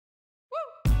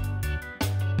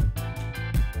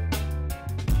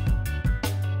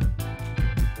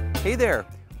Hey there,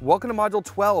 welcome to Module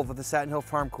 12 of the Sattin Hill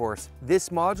Farm course. This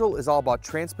module is all about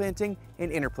transplanting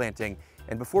and interplanting.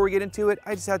 And before we get into it,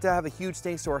 I just have to have a huge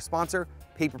thanks to our sponsor,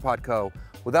 PaperPod Co.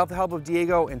 Without the help of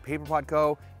Diego and PaperPod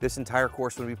Co., this entire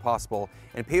course wouldn't be possible.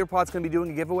 And PaperPod's going to be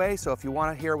doing a giveaway, so if you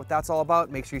want to hear what that's all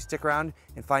about, make sure you stick around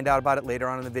and find out about it later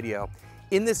on in the video.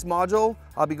 In this module,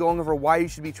 I'll be going over why you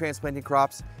should be transplanting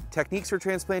crops, techniques for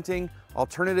transplanting,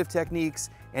 alternative techniques,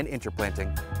 and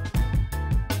interplanting.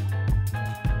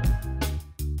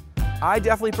 I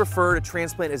definitely prefer to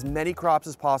transplant as many crops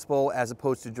as possible as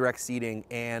opposed to direct seeding,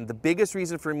 and the biggest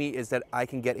reason for me is that I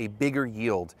can get a bigger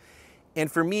yield.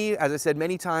 And for me, as I said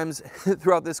many times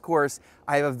throughout this course,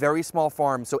 I have a very small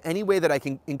farm, so any way that I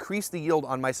can increase the yield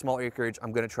on my small acreage,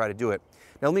 I'm going to try to do it.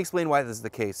 Now let me explain why this is the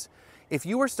case. If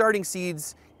you are starting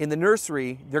seeds in the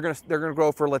nursery, they're going to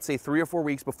grow for, let's say, 3 or 4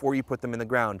 weeks before you put them in the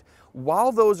ground.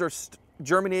 While those are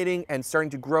germinating and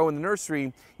starting to grow in the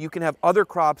nursery, you can have other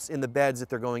crops in the beds that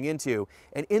they're going into.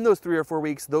 And in those 3 or 4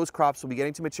 weeks, those crops will be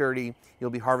getting to maturity, you'll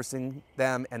be harvesting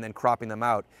them and then cropping them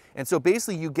out. And so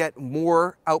basically you get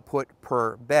more output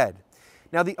per bed.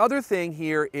 Now the other thing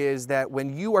here is that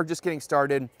when you are just getting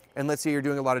started, and let's say you're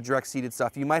doing a lot of direct seeded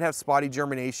stuff, you might have spotty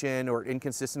germination or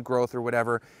inconsistent growth or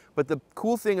whatever. But the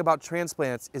cool thing about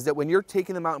transplants is that when you're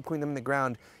taking them out and putting them in the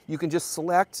ground, you can just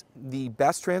select the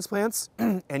best transplants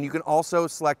and you can also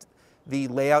select the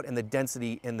layout and the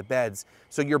density in the beds.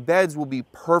 So your beds will be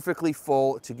perfectly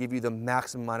full to give you the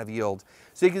maximum amount of yield.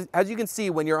 So as you can see,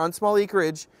 when you're on small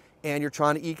acreage and you're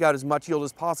trying to eke out as much yield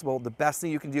as possible, the best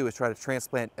thing you can do is try to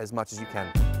transplant as much as you can.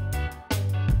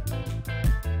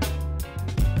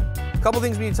 A couple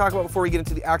things we need to talk about before we get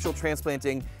into the actual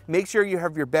transplanting. Make sure you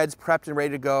have your beds prepped and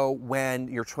ready to go when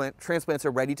your transplants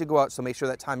are ready to go out, so make sure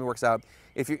that timing works out.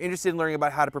 If you're interested in learning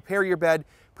about how to prepare your bed,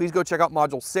 please go check out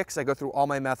Module 6. I go through all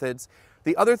my methods.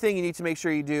 The other thing you need to make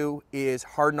sure you do is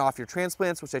harden off your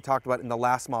transplants, which I talked about in the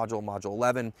last module, Module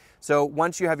 11. So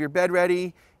once you have your bed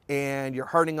ready and you're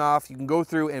hardening off, you can go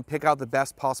through and pick out the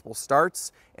best possible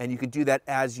starts, and you can do that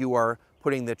as you are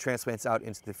putting the transplants out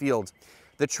into the field.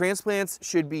 The transplants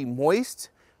should be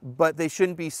moist, but they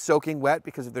shouldn't be soaking wet,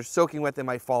 because if they're soaking wet, they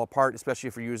might fall apart, especially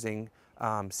if you're using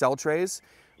cell trays.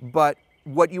 But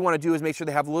what you want to do is make sure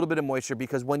they have a little bit of moisture,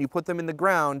 because when you put them in the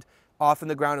ground, often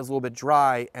the ground is a little bit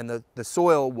dry and the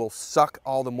soil will suck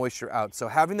all the moisture out. So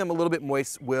having them a little bit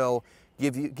moist will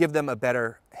give them a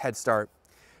better head start.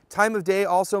 Time of day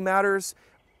also matters,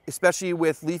 especially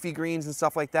with leafy greens and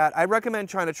stuff like that. I recommend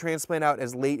trying to transplant out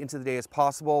as late into the day as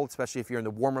possible, especially if you're in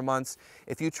the warmer months.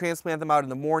 If you transplant them out in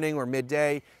the morning or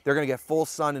midday, they're gonna get full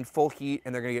sun and full heat,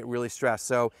 and they're gonna get really stressed.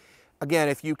 So again,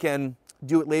 if you can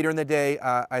do it later in the day,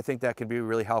 I think that can be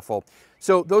really helpful.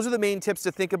 So those are the main tips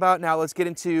to think about. Now let's get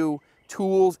into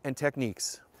tools and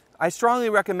techniques. I strongly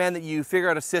recommend that you figure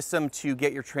out a system to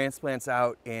get your transplants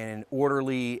out in an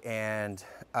orderly and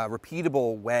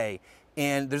repeatable way.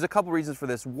 And there's a couple reasons for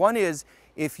this. One is,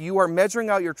 if you are measuring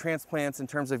out your transplants in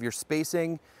terms of your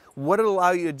spacing, what it'll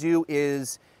allow you to do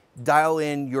is dial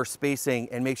in your spacing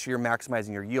and make sure you're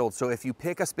maximizing your yield. So if you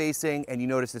pick a spacing and you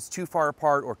notice it's too far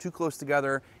apart or too close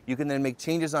together, you can then make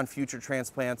changes on future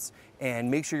transplants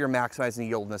and make sure you're maximizing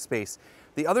yield in the space.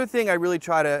 The other thing I really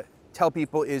try to tell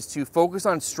people is to focus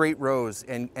on straight rows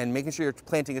and making sure you're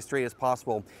planting as straight as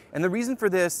possible. And the reason for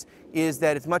this is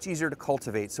that it's much easier to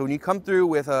cultivate. So when you come through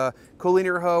with a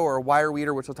collinear hoe or a wire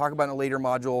weeder, which we'll talk about in a later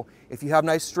module, if you have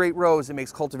nice straight rows, it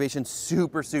makes cultivation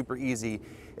super, super easy.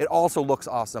 It also looks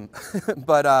awesome.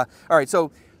 But all right,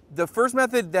 so the first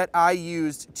method that I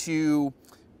used to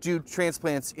do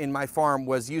transplants in my farm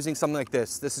was using something like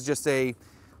this. This is just a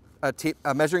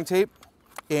measuring tape,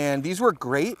 and these work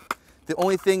great. The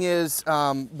only thing is,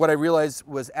 what I realized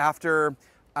was after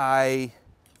I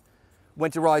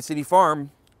went to Raleigh City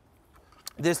Farm,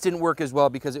 this didn't work as well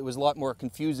because it was a lot more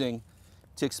confusing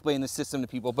to explain the system to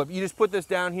people. But you just put this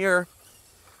down here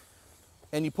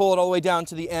and you pull it all the way down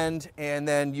to the end, and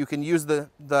then you can use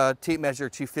the tape measure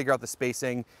to figure out the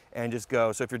spacing and just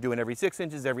go. So if you're doing every 6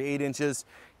 inches, every 8 inches,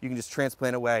 you can just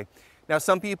transplant away. Now,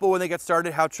 some people, when they get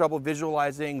started, have trouble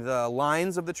visualizing the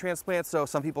lines of the transplant. So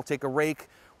some people take a rake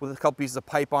with a couple pieces of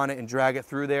pipe on it and drag it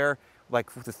through there,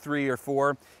 like with 3 or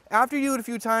 4. After you do it a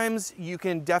few times, you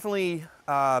can definitely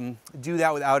do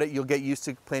that without it. You'll get used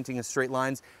to planting in straight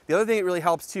lines. The other thing that really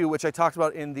helps too, which I talked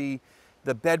about in the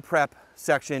bed prep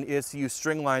section, is to use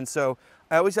string lines. So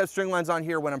I always have string lines on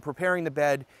here when I'm preparing the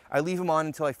bed. I leave them on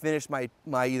until I finish my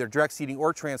either direct seeding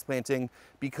or transplanting,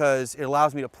 because it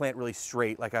allows me to plant really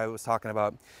straight, like I was talking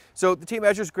about. So the tape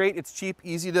measure is great. It's cheap,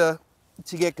 easy to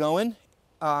get going.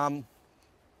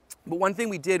 But one thing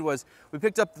we did was we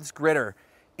picked up this gritter,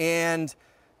 and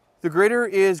The grader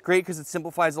is great because it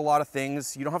simplifies a lot of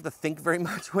things. You don't have to think very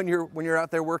much when you're out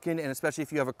there working, and especially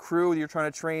if you have a crew you're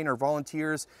trying to train or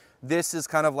volunteers, this is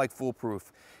kind of like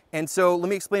foolproof. And so let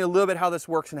me explain a little bit how this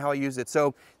works and how I use it.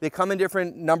 So they come in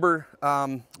different number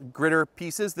gritter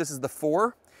pieces. This is the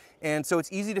 4. And so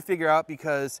it's easy to figure out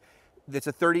because it's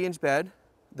a 30-inch bed.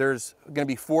 There's gonna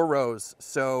be 4 rows.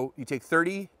 So you take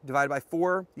 30 divided by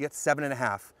 4, you get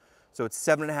 7.5. So it's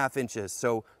 7.5 inches.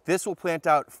 So this will plant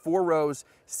out 4 rows,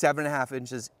 7.5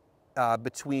 inches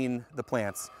between the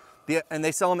plants. And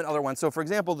they sell them in other ones. So for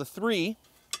example, the 3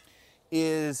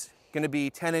 is gonna be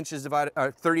 10 inches divided,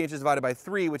 30 inches divided by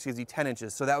 3, which gives you 10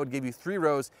 inches. So that would give you 3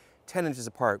 rows, 10 inches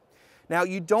apart. Now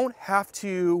you don't have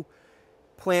to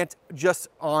plant just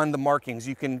on the markings.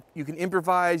 You can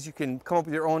improvise, you can come up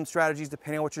with your own strategies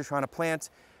depending on what you're trying to plant.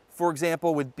 For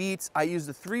example, with beets, I use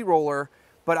the 3 roller,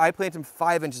 but I plant them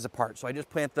 5 inches apart. So I just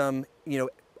plant them,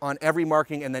 on every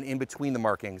marking and then in between the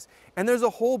markings. And there's a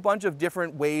whole bunch of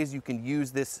different ways you can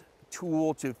use this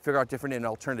tool to figure out different and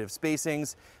alternative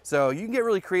spacings. So you can get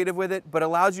really creative with it, but it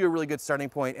allows you a really good starting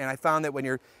point. And I found that when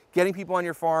you're getting people on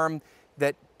your farm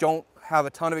that don't have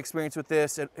a ton of experience with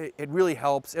this, it really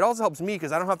helps. It also helps me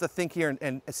because I don't have to think here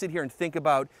and sit here and think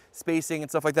about spacing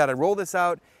and stuff like that. I roll this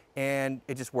out and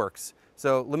it just works.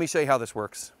 So let me show you how this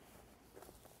works.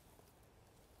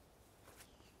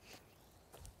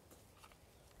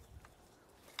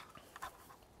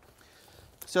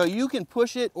 So you can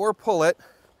push it or pull it.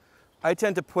 I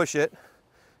tend to push it.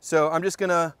 So I'm just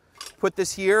gonna put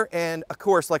this here, and of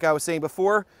course, like I was saying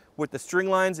before, with the string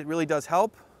lines, it really does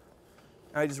help.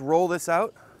 I just roll this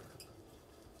out.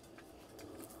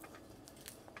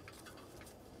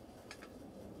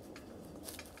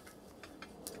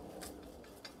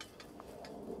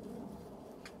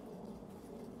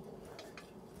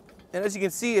 And as you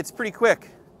can see, it's pretty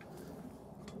quick.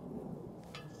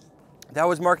 That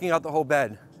was marking out the whole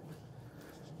bed.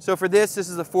 So for this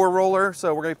is a 4 roller,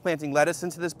 so we're gonna be planting lettuce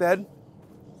into this bed.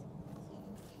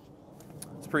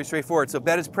 It's pretty straightforward. So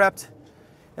bed is prepped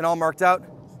and all marked out.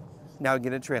 Now we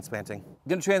get into transplanting. I'm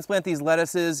gonna transplant these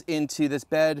lettuces into this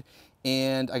bed,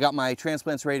 and I got my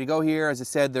transplants ready to go here. As I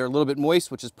said, they're a little bit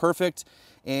moist, which is perfect.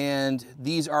 And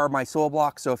these are my soil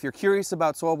blocks. So if you're curious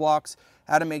about soil blocks,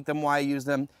 how to make them, why I use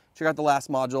them, check out the last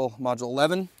module, module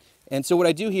 11. And so what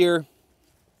I do here,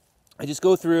 I just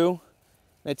go through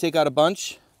and I take out a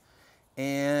bunch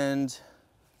and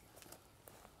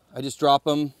I just drop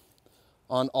them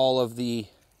on all of the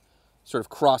sort of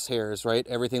crosshairs, right?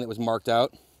 Everything that was marked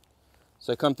out.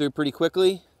 So I come through pretty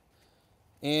quickly,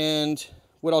 and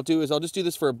what I'll do is I'll just do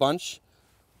this for a bunch.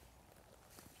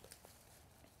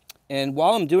 And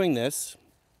while I'm doing this,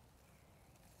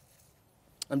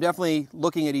 I'm definitely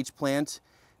looking at each plant,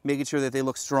 making sure that they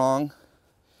look strong.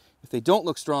 If they don't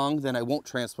look strong, then I won't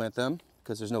transplant them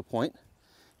because there's no point.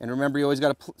 And remember, you always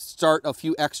got to start a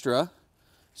few extra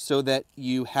so that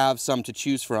you have some to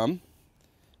choose from.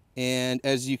 And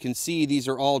as you can see, these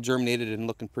are all germinated and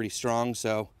looking pretty strong,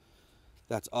 so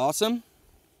that's awesome.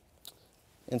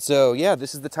 And so, yeah,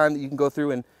 this is the time that you can go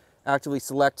through and actively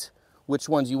select which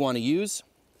ones you want to use.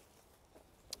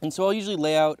 And so I'll usually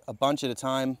lay out a bunch at a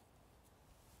time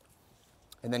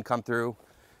and then come through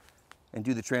and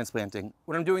do the transplanting.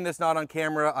 When I'm doing this not on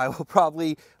camera, I will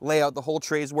probably lay out the whole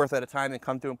tray's worth at a time and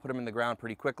come through and put them in the ground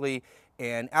pretty quickly.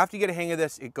 And after you get a hang of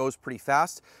this, it goes pretty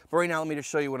fast. But right now, let me just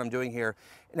show you what I'm doing here.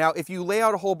 Now, if you lay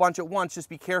out a whole bunch at once, just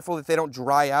be careful that they don't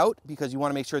dry out because you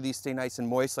want to make sure these stay nice and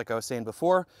moist, like I was saying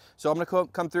before. So I'm gonna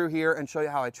come through here and show you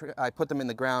how I put them in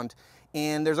the ground.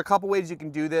 And there's a couple ways you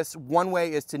can do this. One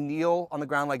way is to kneel on the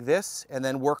ground like this and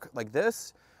then work like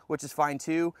this, which is fine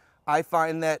too. I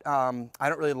find that I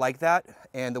don't really like that,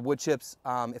 and the wood chips,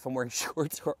 if I'm wearing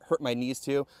shorts, hurt my knees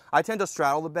too. I tend to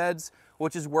straddle the beds,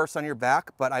 which is worse on your back,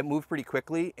 but I move pretty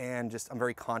quickly and I'm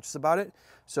very conscious about it.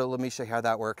 So let me show you how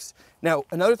that works. Now,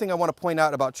 another thing I want to point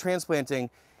out about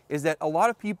transplanting is that a lot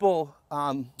of people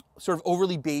sort of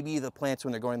overly baby the plants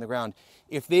when they're going in the ground.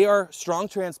 If they are strong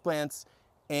transplants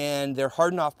and they're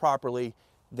hardened off properly,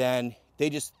 then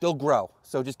they'll grow.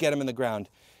 So just get them in the ground.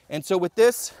 And so with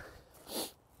this,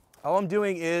 all I'm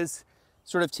doing is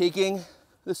sort of taking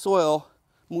the soil,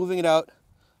 moving it out,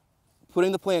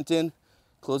 putting the plant in,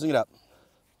 closing it up.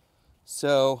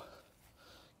 So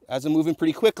as I'm moving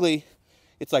pretty quickly,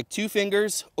 it's like 2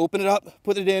 fingers, open it up,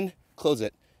 put it in, close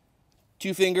it.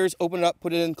 2 fingers, open it up,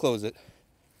 put it in, close it.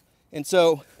 And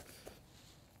so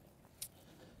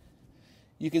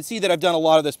you can see that I've done a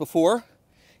lot of this before.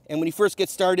 And when you first get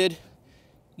started,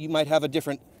 you might have a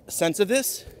different sense of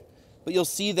this, but you'll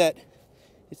see that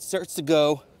it starts to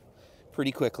go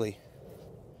pretty quickly.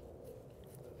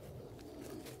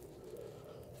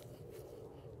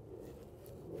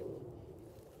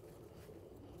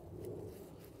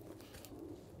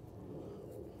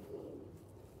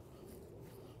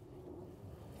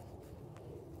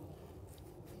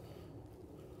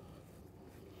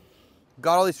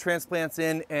 Got all these transplants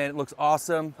in and it looks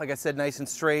awesome. Like I said, nice and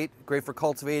straight, great for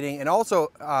cultivating and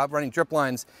also running drip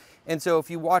lines. And so if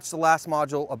you watch the last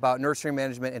module about nursery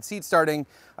management and seed starting,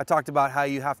 I talked about how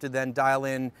you have to then dial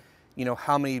in,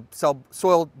 how many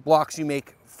soil blocks you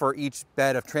make for each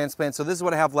bed of transplant. So this is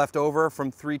what I have left over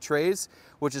from 3 trays,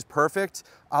 which is perfect.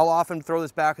 I'll often throw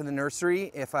this back in the nursery.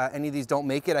 If any of these don't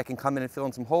make it, I can come in and fill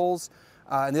in some holes.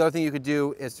 And the other thing you could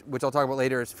do is, which I'll talk about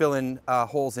later, is fill in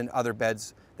holes in other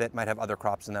beds that might have other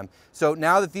crops in them. So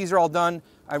now that these are all done,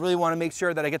 I really want to make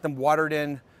sure that I get them watered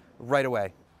in right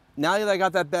away. Now that I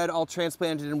got that bed all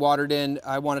transplanted and watered in,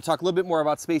 I want to talk a little bit more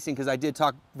about spacing because I did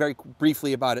talk very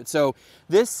briefly about it. So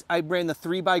this, I ran the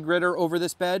 3x gritter over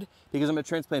this bed because I'm going to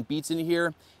transplant beets into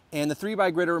here. And the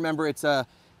 3x gritter, remember, it's a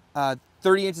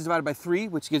 30 inches divided by 3,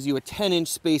 which gives you a 10-inch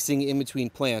spacing in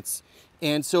between plants.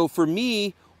 And so for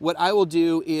me, what I will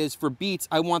do is for beets,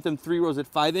 I want them 3 rows at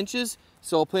 5 inches.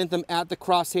 So I'll plant them at the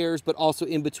crosshairs, but also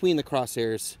in between the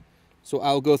crosshairs. So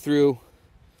I'll go through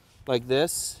like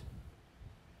this.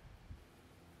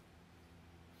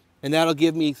 And that'll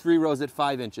give me 3 rows at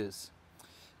 5 inches.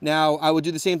 Now, I would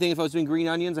do the same thing if I was doing green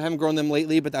onions. I haven't grown them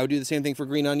lately, but I would do the same thing for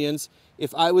green onions.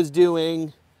 If I was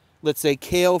doing, let's say,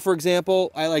 kale, for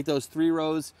example, I like those 3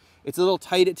 rows. It's a little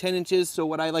tight at 10 inches, so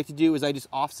what I like to do is I just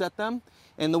offset them.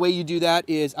 And the way you do that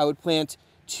is I would plant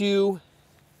 2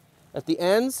 at the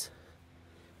ends,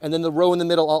 and then the row in the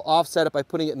middle, I'll offset it by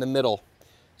putting it in the middle.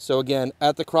 So again,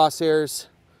 at the crosshairs,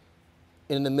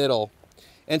 in the middle.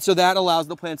 And so that allows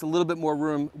the plants a little bit more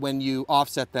room when you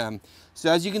offset them.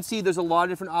 So as you can see, there's a lot of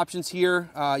different options here.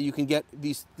 You can get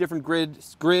these different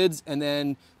grids and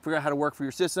then figure out how to work for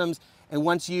your systems. And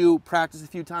once you practice a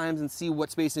few times and see what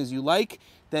spacings you like,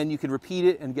 then you can repeat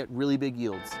it and get really big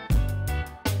yields.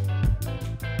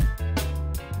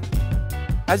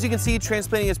 As you can see,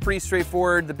 transplanting is pretty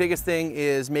straightforward. The biggest thing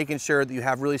is making sure that you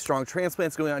have really strong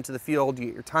transplants going out into the field, you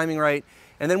get your timing right.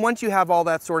 And then once you have all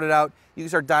that sorted out, you can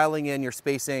start dialing in your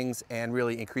spacings and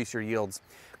really increase your yields.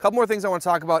 A couple more things I want to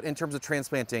talk about in terms of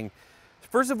transplanting.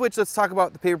 First of which, let's talk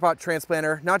about the paper pot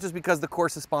transplanter, not just because the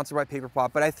course is sponsored by Paper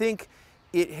Pot, but I think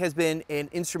it has been an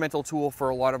instrumental tool for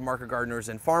a lot of market gardeners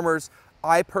and farmers.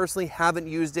 I personally haven't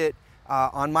used it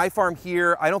on my farm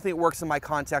here. I don't think it works in my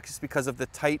context just because of the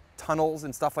tight tunnels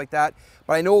and stuff like that.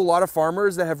 But I know a lot of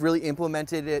farmers that have really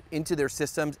implemented it into their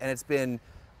systems, and it's been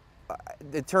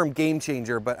the term game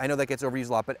changer, but I know that gets overused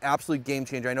a lot, but absolute game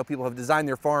changer. I know people have designed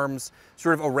their farms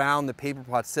sort of around the paper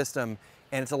pot system,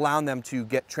 and it's allowing them to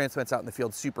get transplants out in the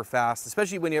field super fast,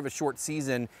 especially when you have a short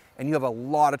season and you have a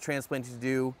lot of transplanting to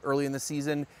do early in the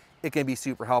season. It can be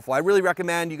super helpful. I really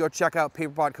recommend you go check out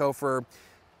Paper Pot Co. for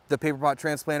the paper pot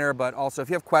transplanter, but also if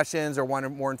you have questions or want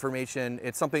more information,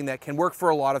 it's something that can work for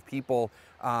a lot of people.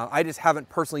 I just haven't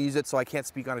personally used it, so I can't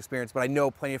speak on experience, but I know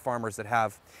plenty of farmers that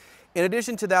have. In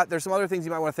addition to that, there's some other things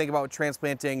you might want to think about with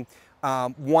transplanting.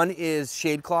 One is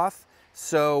shade cloth.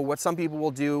 So what some people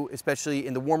will do, especially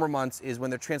in the warmer months, is when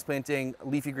they're transplanting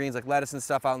leafy greens like lettuce and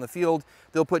stuff out in the field,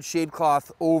 they'll put shade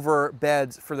cloth over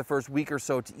beds for the first week or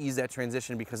so to ease that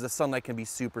transition because the sunlight can be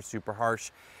super, super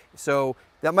harsh. So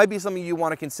that might be something you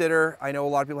want to consider. I know a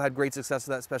lot of people had great success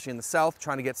with that, especially in the South,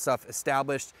 trying to get stuff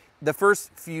established. The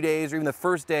first few days or even the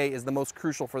first day is the most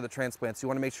crucial for the transplants. You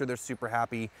want to make sure they're super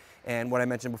happy. And what I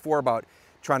mentioned before about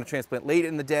trying to transplant late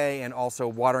in the day and also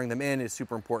watering them in is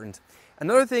super important.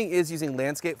 Another thing is using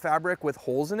landscape fabric with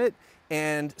holes in it.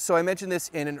 And so I mentioned this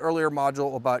in an earlier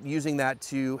module about using that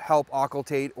to help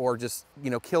occultate or just,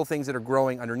 kill things that are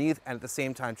growing underneath and at the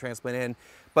same time transplant in.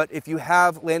 But if you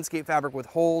have landscape fabric with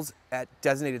holes at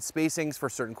designated spacings for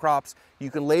certain crops,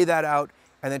 you can lay that out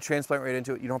and then transplant right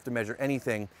into it. You don't have to measure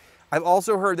anything. I've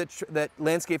also heard that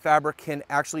landscape fabric can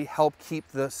actually help keep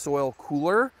the soil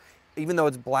cooler. Even though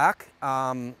it's black,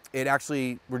 it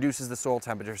actually reduces the soil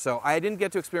temperature. So I didn't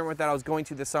get to experiment with that. I was going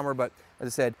to this summer, but as I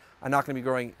said, I'm not going to be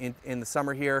growing in the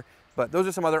summer here. But those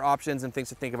are some other options and things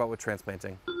to think about with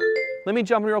transplanting. Let me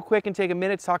jump in real quick and take a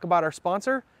minute to talk about our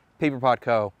sponsor, Paper Pot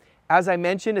Co. As I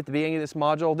mentioned at the beginning of this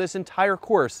module, this entire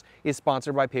course is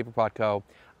sponsored by Paper Pot Co.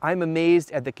 I'm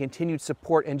amazed at the continued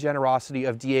support and generosity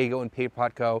of Diego and Paper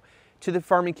Pot Co. to the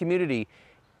farming community.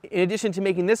 In addition to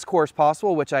making this course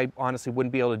possible, which I honestly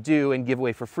wouldn't be able to do and give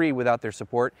away for free without their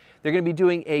support, they're going to be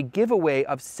doing a giveaway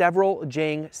of several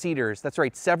Jang seeders. That's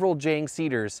right, several Jang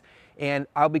seeders. And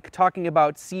I'll be talking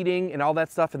about seeding and all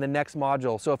that stuff in the next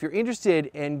module. So if you're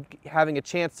interested in having a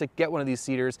chance to get one of these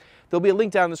seeders, there'll be a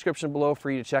link down in the description below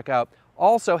for you to check out.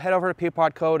 Also, head over to Paper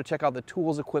Pot Co. to check out the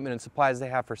tools, equipment, and supplies they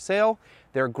have for sale.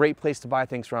 They're a great place to buy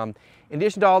things from. In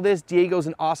addition to all this, Diego's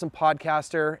an awesome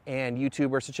podcaster and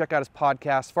YouTuber, so check out his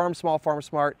podcasts, Farm Small, Farm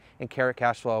Smart, and Carrot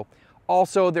Cash Flow.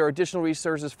 Also, there are additional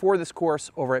resources for this course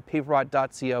over at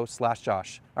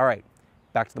paywall.co/Josh. All right,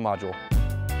 back to the module.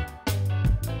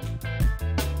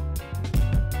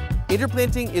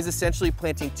 Interplanting is essentially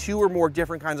planting 2 or more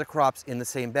different kinds of crops in the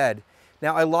same bed.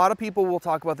 Now, a lot of people will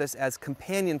talk about this as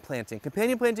companion planting.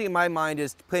 Companion planting in my mind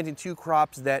is planting 2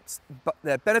 crops that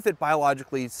benefit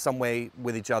biologically some way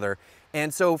with each other.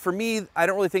 And so for me, I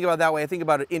don't really think about it that way. I think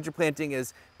about it, interplanting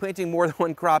as planting more than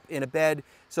 1 crop in a bed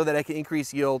so that I can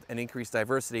increase yield and increase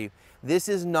diversity. This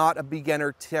is not a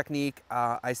beginner technique.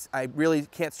 I really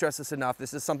can't stress this enough.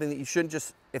 This is something that you shouldn't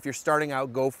just, if you're starting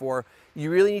out, go for. You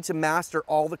really need to master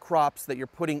all the crops that you're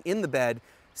putting in the bed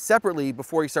separately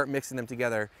before you start mixing them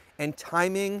together. And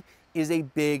timing is a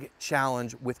big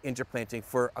challenge with interplanting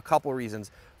for a couple of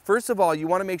reasons. First of all, you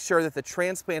want to make sure that the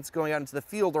transplants going out into the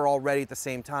field are all ready at the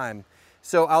same time.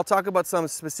 So I'll talk about some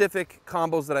specific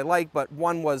combos that I like, but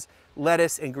one was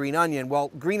lettuce and green onion. Well,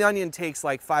 green onion takes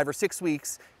like 5 or 6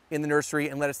 weeks in the nursery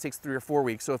and lettuce takes 3 or 4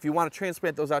 weeks. So if you want to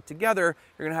transplant those out together,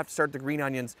 you're going to have to start the green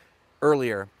onions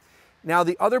earlier. Now,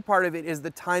 the other part of it is the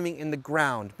timing in the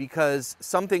ground, because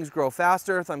some things grow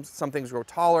faster, some things grow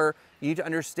taller. You need to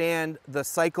understand the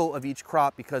cycle of each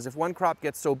crop, because if one crop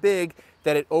gets so big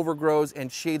that it overgrows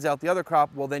and shades out the other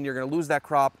crop, well, then you're going to lose that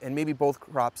crop and maybe both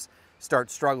crops start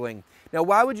struggling. Now,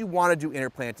 why would you want to do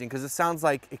interplanting? Because it sounds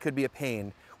like it could be a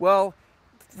pain. Well,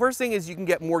 first thing is you can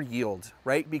get more yield,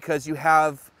 right? Because you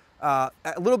have a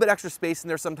little bit extra space in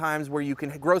there sometimes where you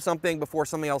can grow something before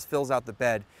something else fills out the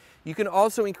bed. You can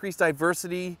also increase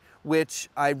diversity, which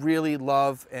I really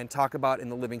love and talk about in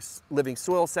the living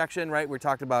soil section, right? We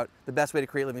talked about the best way to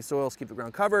create living soil is keep the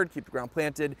ground covered, keep the ground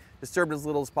planted, disturb it as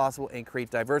little as possible, and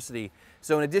create diversity.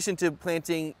 So in addition to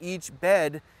planting each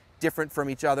bed different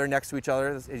from each other, next to each other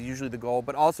is usually the goal,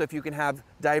 but also if you can have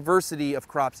diversity of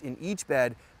crops in each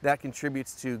bed, that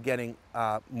contributes to getting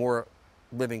more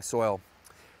living soil.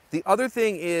 The other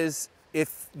thing is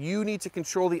if you need to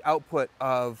control the output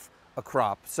of a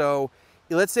crop. So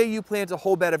let's say you plant a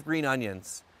whole bed of green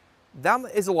onions. That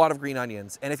is a lot of green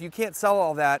onions. And if you can't sell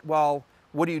all that, well,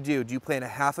 what do? Do you plant a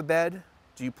half a bed?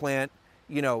 Do you plant,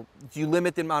 do you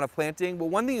limit the amount of planting? Well,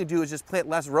 one thing you do is just plant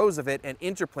less rows of it and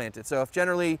interplant it. So if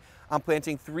generally I'm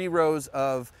planting 3 rows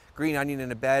of green onion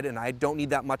in a bed and I don't need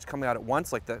that much coming out at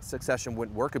once, like the succession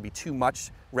wouldn't work, it'd be too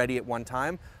much ready at one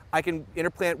time, I can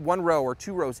interplant 1 row or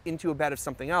 2 rows into a bed of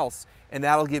something else, and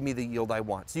that'll give me the yield I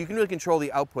want. So you can really control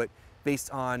the output based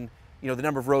on the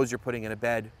number of rows you're putting in a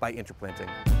bed by interplanting.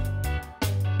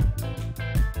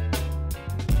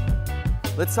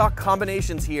 Let's talk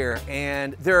combinations here,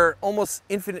 and there are almost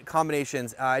infinite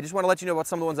combinations. I just want to let you know about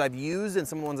some of the ones I've used and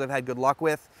some of the ones I've had good luck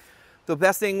with. The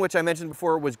best thing, which I mentioned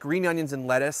before, was green onions and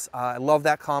lettuce. I love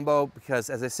that combo because,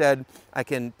 as I said, I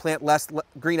can plant less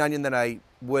green onion than I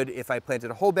would if I planted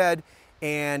a whole bed.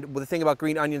 And the thing about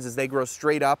green onions is they grow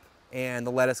straight up and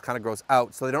the lettuce kind of grows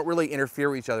out, so they don't really interfere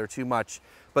with each other too much.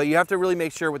 But you have to really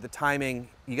make sure with the timing,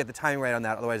 you get the timing right on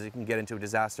that, otherwise you can get into a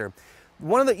disaster.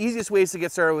 One of the easiest ways to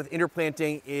get started with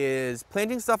interplanting is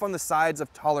planting stuff on the sides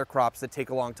of taller crops that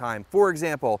take a long time. For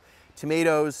example,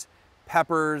 tomatoes,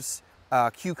 peppers,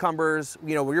 cucumbers,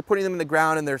 where you're putting them in the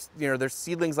ground and there's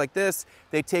seedlings like this,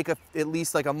 they take at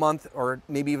least like a month or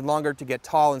maybe even longer to get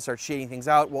tall and start shading things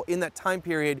out. Well, in that time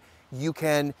period, you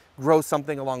can grow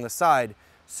something along the side.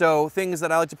 So things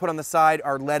that I like to put on the side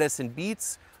are lettuce and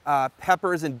beets.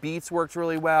 Peppers and beets worked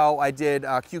really well. I did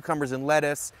cucumbers and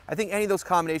lettuce. I think any of those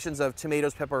combinations of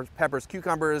tomatoes, peppers,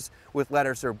 cucumbers with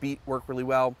lettuce or beet work really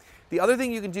well. The other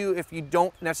thing you can do if you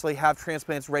don't necessarily have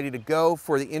transplants ready to go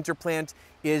for the interplant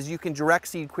is you can direct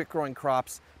seed quick growing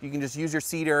crops. You can just use your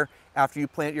seeder after you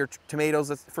plant your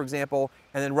tomatoes, for example,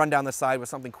 and then run down the side with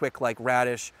something quick like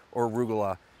radish or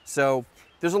arugula. So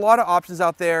there's a lot of options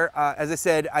out there. As I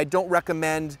said, I don't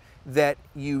recommend that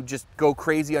you just go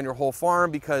crazy on your whole farm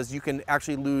because you can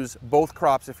actually lose both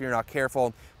crops if you're not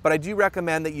careful. But I do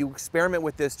recommend that you experiment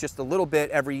with this just a little bit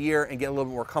every year and get a little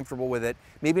bit more comfortable with it.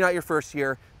 Maybe not your first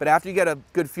year, but after you get a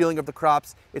good feeling of the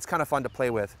crops, it's kind of fun to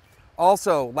play with.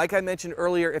 Also, like I mentioned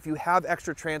earlier, if you have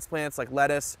extra transplants like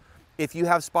lettuce, if you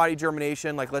have spotty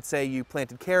germination, like let's say you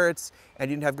planted carrots and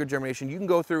you didn't have good germination, you can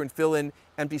go through and fill in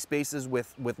empty spaces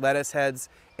with lettuce heads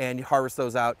and you harvest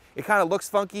those out. It kind of looks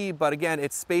funky, but again,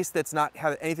 it's space that's not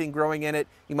have anything growing in it.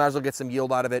 You might as well get some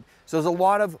yield out of it. So there's a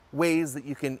lot of ways that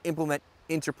you can implement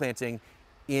interplanting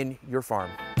in your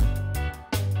farm.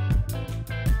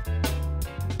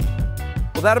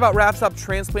 Well, that about wraps up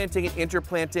transplanting and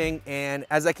interplanting. And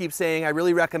as I keep saying, I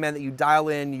really recommend that you dial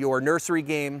in your nursery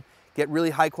game, get really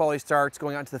high quality starts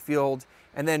going out into the field,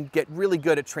 and then get really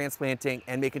good at transplanting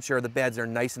and making sure the beds are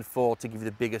nice and full to give you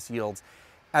the biggest yields.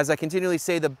 As I continually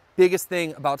say, the biggest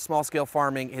thing about small scale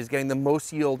farming is getting the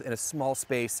most yield in a small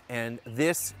space, and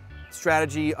this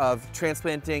strategy of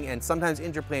transplanting and sometimes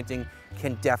interplanting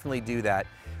can definitely do that.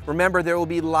 Remember, there will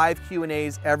be live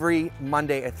Q&As every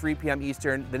Monday at 3 p.m.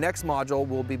 Eastern. The next module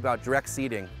will be about direct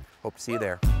seeding. Hope to see you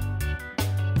there.